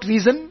for what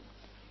reason?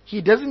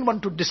 He doesn't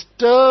want to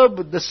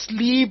disturb the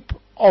sleep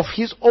of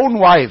his own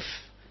wife.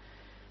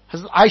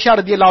 Hazrat Aisha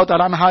radiallahu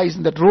ta'ala anha is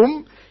in that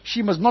room.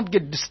 She must not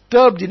get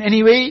disturbed in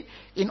any way.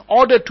 In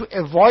order to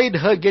avoid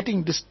her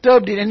getting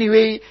disturbed in any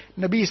way,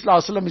 Nabi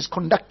sallallahu alaihi wasallam is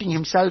conducting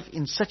himself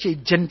in such a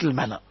gentle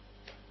manner.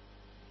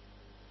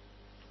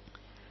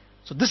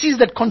 So this is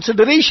that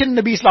consideration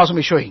Nabi sallallahu alaihi wasallam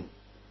is showing.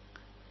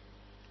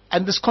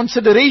 And this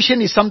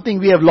consideration is something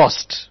we have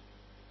lost.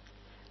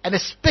 And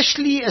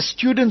especially as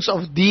students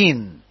of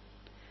Deen,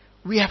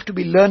 we have to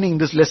be learning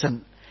this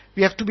lesson.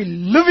 We have to be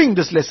living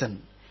this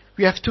lesson.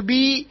 We have to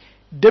be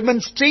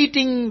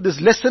demonstrating this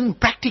lesson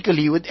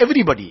practically with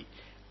everybody.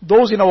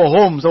 Those in our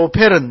homes, our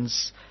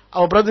parents,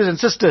 our brothers and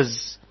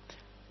sisters,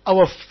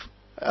 our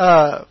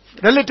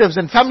relatives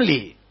and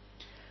family,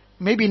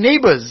 maybe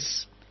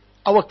neighbors,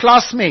 our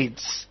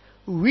classmates.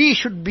 We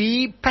should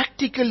be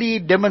practically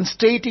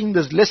demonstrating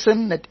this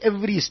lesson at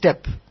every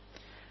step.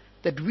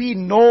 That we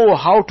know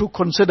how to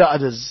consider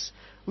others.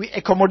 We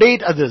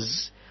accommodate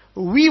others.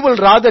 We will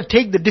rather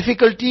take the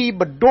difficulty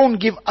but don't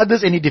give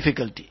others any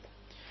difficulty.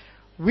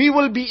 We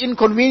will be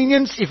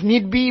inconvenienced if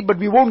need be, but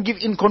we won't give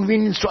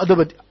inconvenience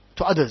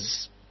to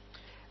others.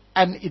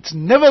 And it's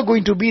never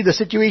going to be the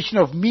situation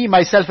of me,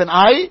 myself and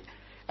I,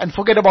 and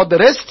forget about the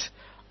rest.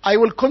 I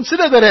will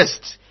consider the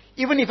rest,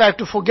 even if I have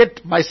to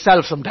forget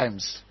myself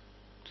sometimes.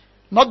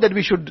 Not that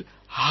we should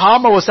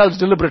harm ourselves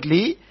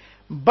deliberately,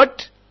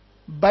 but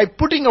by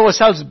putting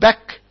ourselves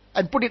back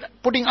and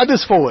putting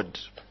others forward.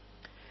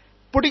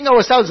 Putting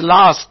ourselves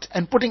last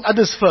and putting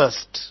others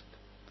first.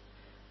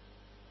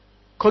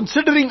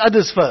 Considering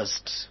others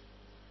first.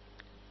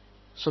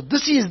 So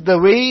this is the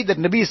way that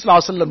Nabi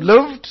Sallallahu Alaihi Wasallam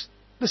lived.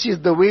 This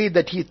is the way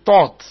that he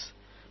taught.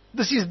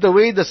 This is the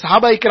way the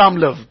Sahaba Ikram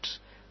lived.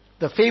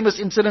 The famous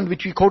incident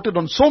which we quoted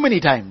on so many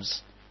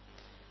times.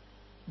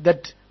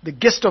 That the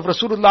guest of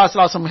Rasulullah Sallallahu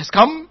Alaihi Wasallam has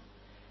come.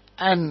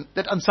 And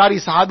that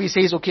Ansari Sahabi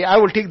says, okay, I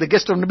will take the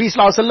guest of Nabi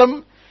Sallallahu Alaihi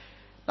Wasallam.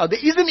 Now there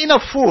isn't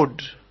enough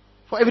food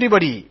for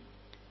everybody.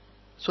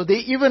 So they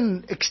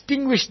even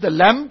extinguish the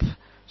lamp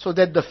so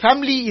that the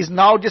family is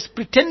now just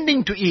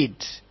pretending to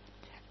eat.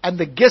 And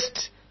the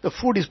guest, the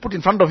food is put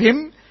in front of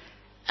him.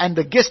 And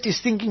the guest is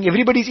thinking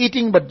everybody's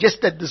eating, but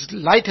just that this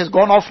light has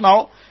gone off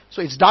now.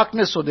 So it's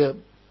darkness, so the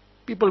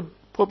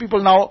poor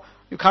people now,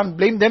 you can't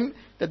blame them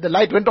that the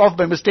light went off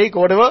by mistake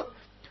or whatever.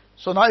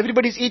 So now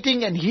everybody's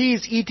eating and he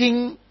is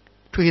eating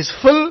to his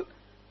full,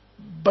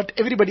 but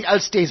everybody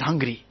else stays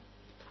hungry.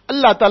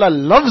 Allah Ta'ala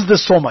loves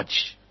this so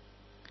much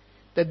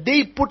that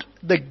they put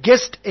the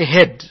guest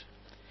ahead.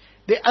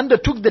 They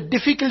undertook the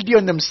difficulty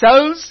on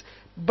themselves,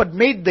 but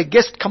made the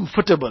guest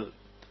comfortable.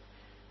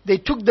 They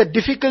took the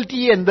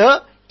difficulty and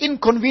the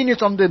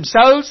inconvenience on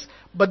themselves,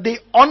 but they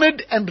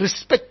honored and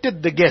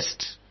respected the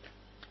guest.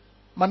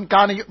 Man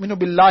kana yu'minu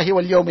billahi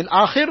wal yawmil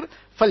akhir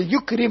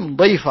falyukrim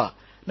dayfa.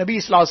 Nabi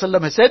Sallallahu Alaihi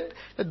Wasallam has said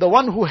that the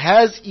one who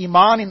has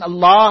iman in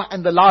Allah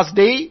and the last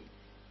day,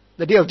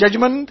 the day of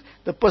judgment,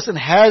 the person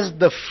has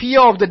the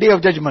fear of the day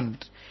of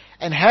judgment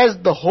and has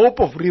the hope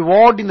of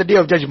reward in the day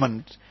of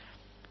judgment.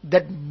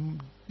 That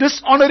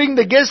dishonoring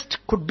the guest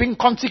could bring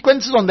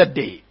consequences on that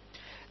day.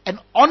 And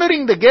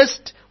honoring the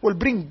guest will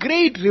bring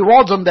great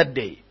rewards on that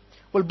day.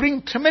 Will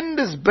bring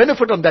tremendous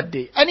benefit on that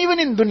day. And even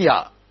in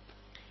dunya,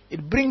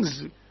 it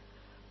brings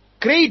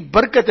great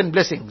barakat and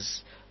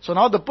blessings. So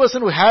now the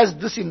person who has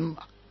this in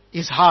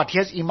his heart, he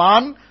has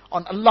iman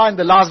on Allah in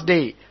the last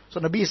day. So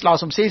Nabi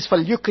Sallallahu Alaihi Wasallam says,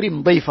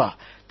 فَلْيُكْرِمْ ضَيْفَ.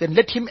 Then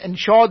let him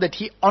ensure that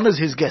he honors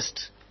his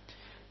guest.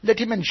 Let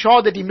him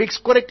ensure that he makes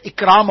correct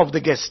ikram of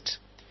the guest.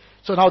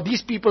 So now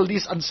these people,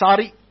 these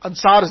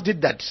Ansars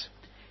did that.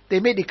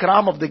 They made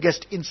ikram of the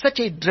guest in such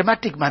a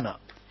dramatic manner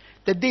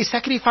that they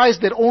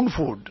sacrificed their own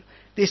food.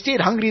 They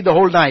stayed hungry the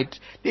whole night.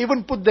 They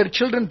even put their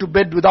children to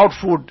bed without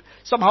food.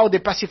 Somehow they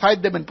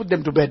pacified them and put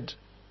them to bed.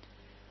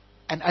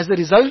 And as a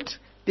result,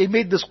 they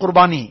made this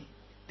qurbani.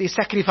 They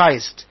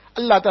sacrificed.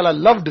 Allah Ta'ala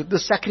loved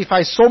this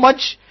sacrifice so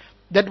much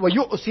that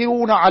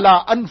وَيُؤْثِرُونَ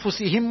عَلَىٰ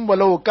أَنفُسِهِمْ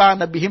وَلَوْ كَانَ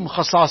بِهِمْ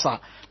خَصَاصًا.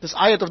 This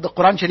ayat of the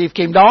Quran Sharif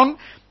came down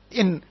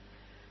in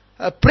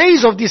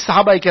praise of these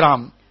Sahaba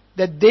Ikram,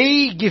 that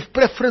they give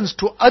preference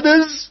to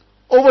others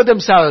over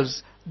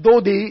themselves,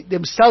 though they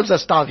themselves are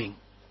starving.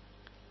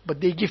 But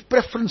they give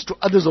preference to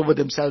others over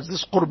themselves.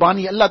 This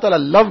qurbani, Allah Ta'ala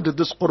loved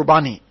this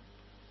qurbani.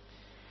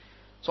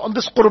 So on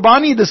this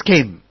qurbani this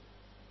came.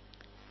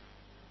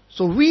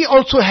 So we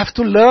also have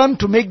to learn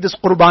to make this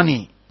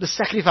qurbani, this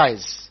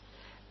sacrifice,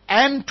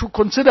 and to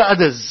consider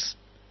others,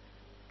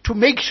 to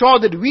make sure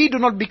that we do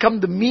not become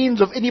the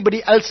means of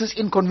anybody else's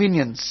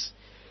inconvenience.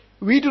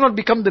 We do not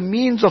become the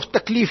means of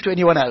taklif to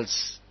anyone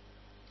else.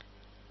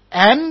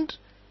 And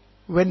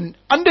when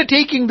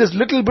undertaking this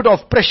little bit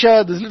of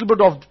pressure, this little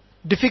bit of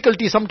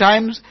difficulty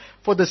sometimes,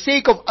 for the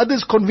sake of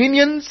others'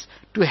 convenience,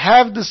 to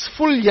have this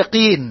full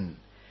yaqeen,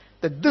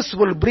 that this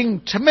will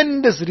bring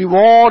tremendous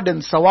reward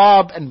and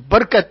sawab and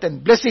barakat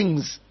and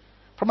blessings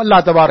from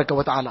Allah Tabaraka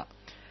wa Ta'ala.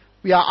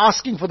 We are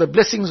asking for the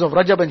blessings of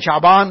Rajab and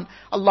Sha'ban.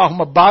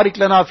 Allahumma barik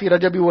lana fi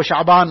Rajabi wa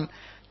Sha'ban.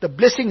 The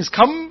blessings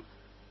come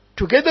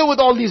together with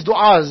all these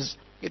du'as.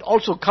 It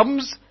also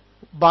comes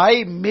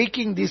by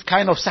making these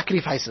kind of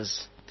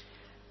sacrifices,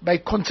 by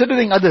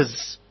considering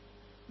others.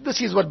 This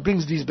is what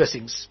brings these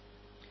blessings.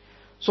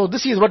 So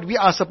this is what we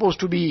are supposed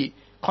to be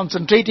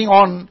concentrating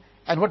on,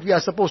 and what we are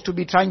supposed to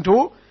be trying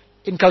to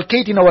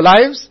inculcate in our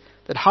lives,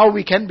 that how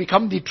we can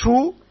become the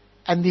true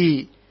and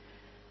the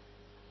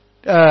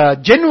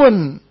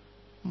genuine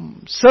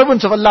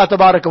servants of Allah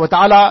Tabaraka wa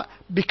Ta'ala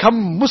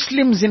become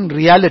Muslims in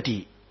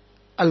reality.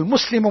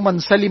 Al-Muslimu man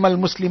salim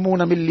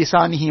al-Muslimuna min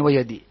lisanihi wa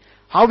yadi.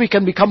 How we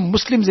can become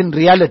Muslims in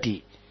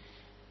reality.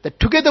 That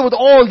together with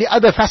all the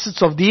other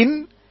facets of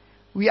deen,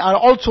 we are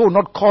also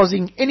not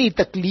causing any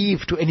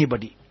takleef to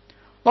anybody.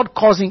 Not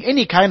causing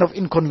any kind of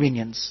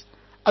inconvenience.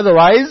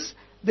 Otherwise,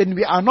 then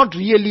we are not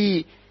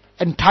really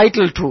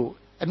entitled to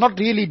and not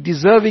really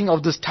deserving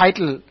of this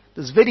title,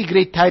 this very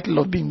great title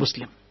of being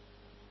Muslim.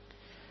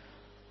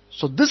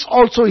 So this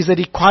also is a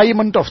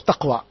requirement of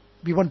taqwa.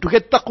 We want to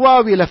get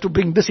taqwa, we'll have to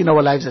bring this in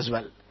our lives as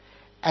well.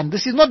 And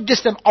this is not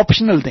just an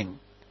optional thing.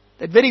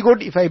 That very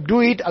good, if I do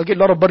it, I'll get a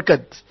lot of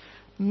barakat.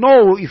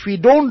 No, if we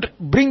don't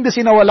bring this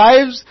in our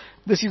lives,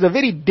 this is a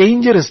very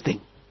dangerous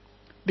thing.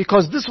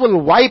 Because this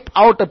will wipe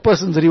out a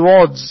person's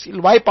rewards.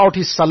 It'll wipe out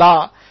his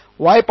salah,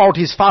 wipe out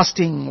his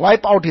fasting,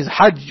 wipe out his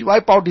hajj,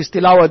 wipe out his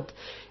tilawat.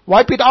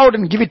 Wipe it out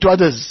and give it to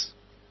others.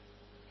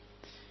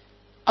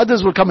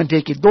 Others will come and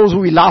take it. Those who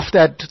we laughed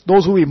at,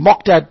 those who we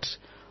mocked at,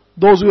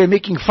 those who we were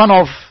making fun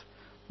of,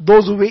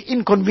 those who we were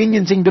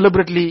inconveniencing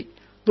deliberately,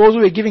 those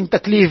who were giving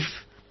taklif,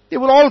 they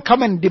will all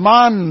come and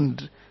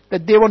demand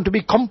that they want to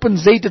be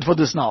compensated for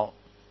this now.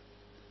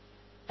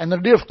 And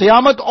on the day of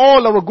Qiyamah,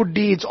 all our good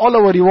deeds, all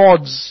our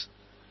rewards,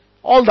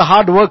 all the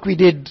hard work we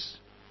did,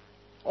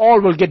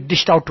 all will get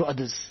dished out to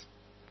others.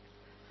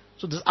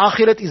 So this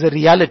akhirat is a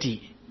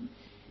reality.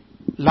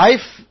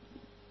 Life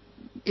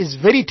is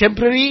very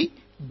temporary,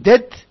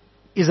 death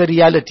is a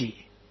reality.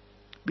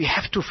 We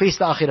have to face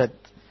the akhirat.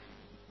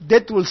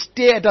 Death will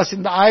stare at us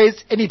in the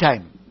eyes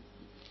anytime.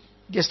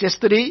 Just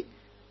yesterday,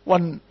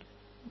 one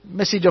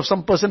message of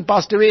some person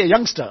passed away, a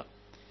youngster.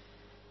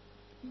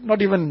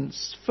 Not even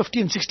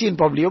 15, 16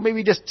 probably, or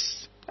maybe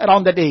just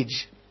around that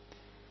age.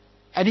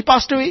 And he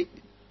passed away.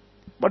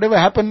 Whatever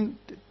happened,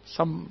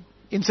 some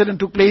incident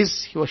took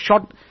place, he was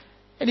shot,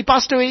 and he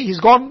passed away, he's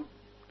gone.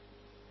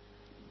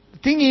 The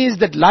thing is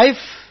that life,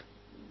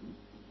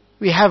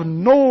 we have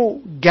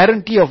no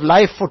guarantee of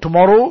life for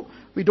tomorrow,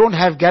 we don't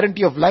have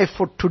guarantee of life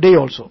for today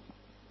also.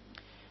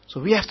 So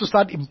we have to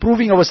start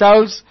improving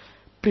ourselves,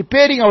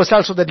 preparing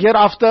ourselves for that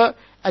hereafter,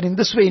 and in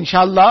this way,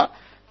 inshallah,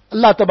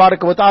 Allah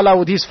Tabaraka wa Ta'ala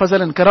with His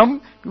fazal and karam,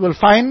 we will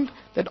find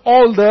that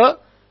all the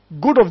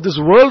good of this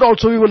world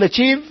also we will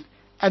achieve,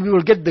 and we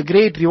will get the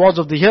great rewards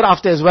of the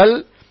hereafter as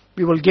well.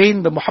 We will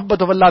gain the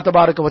muhabbat of Allah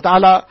Tabaraka wa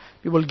Ta'ala,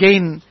 we will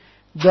gain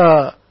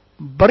the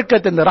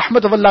barakat and the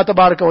rahmat of Allah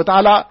Tabaraka wa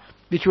Ta'ala,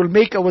 which will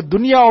make our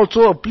dunya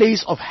also a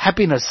place of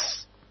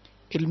happiness.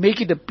 It will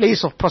make it a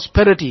place of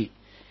prosperity,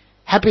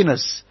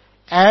 happiness.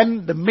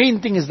 And the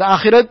main thing is the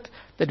akhirat,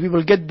 that we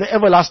will get the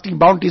everlasting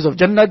bounties of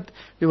Jannat,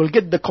 we will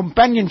get the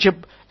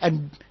companionship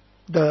and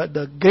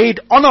the great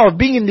honor of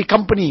being in the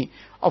company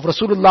of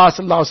Rasulullah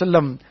sallallahu alaihi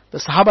wasallam, the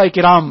Sahaba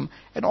kiram,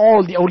 and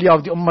all the awliya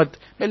of the Ummah.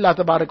 May Allah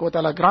tabarak wa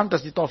ta'ala grant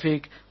us the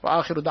tawfiq.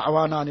 Wa akhiru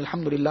da'wana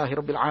alhamdulillahi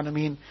rabbil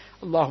alameen.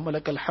 Allahumma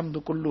lakal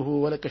hamdu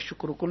kulluhu wa lakal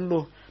shukru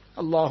kulluhu.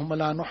 اللهم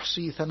لا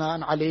نحصي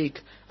ثناء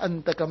عليك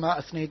أنت كما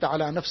أثنيت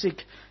على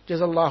نفسك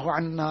جزا الله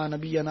عنا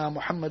نبينا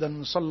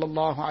محمدا صلى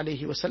الله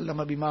عليه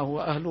وسلم بما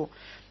هو أهله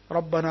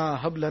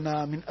ربنا هب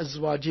لنا من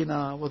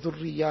أزواجنا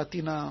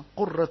وذرياتنا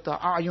قرة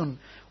أعين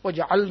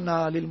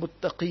واجعلنا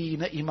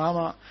للمتقين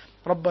إماما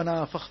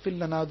ربنا فاغفر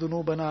لنا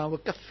ذنوبنا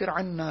وكفر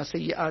عنا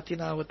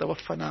سيئاتنا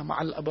وتوفنا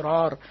مع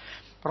الأبرار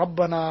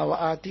ربنا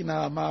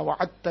وآتنا ما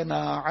وعدتنا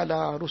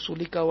على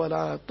رسلك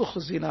ولا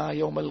تخزنا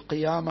يوم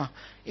القيامة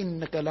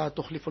إنك لا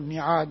تخلف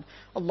الميعاد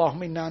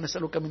اللهم إنا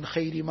نسألك من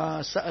خير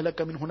ما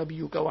سألك منه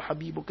نبيك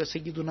وحبيبك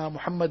سيدنا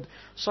محمد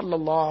صلى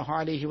الله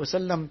عليه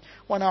وسلم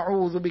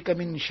ونعوذ بك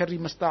من شر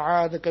ما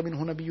استعاذك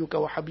منه نبيك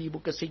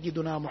وحبيبك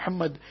سيدنا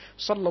محمد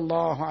صلى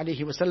الله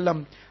عليه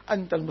وسلم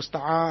أنت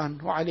المستعان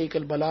وعليك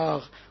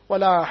البلاغ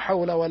ولا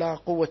حول ولا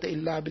قوة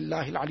إلا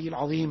بالله العلي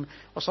العظيم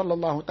وصلى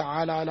الله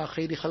تعالى على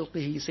خير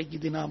خلقه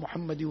سيدنا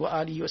محمد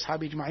وآله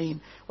وأصحابه أجمعين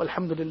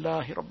والحمد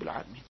لله رب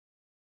العالمين.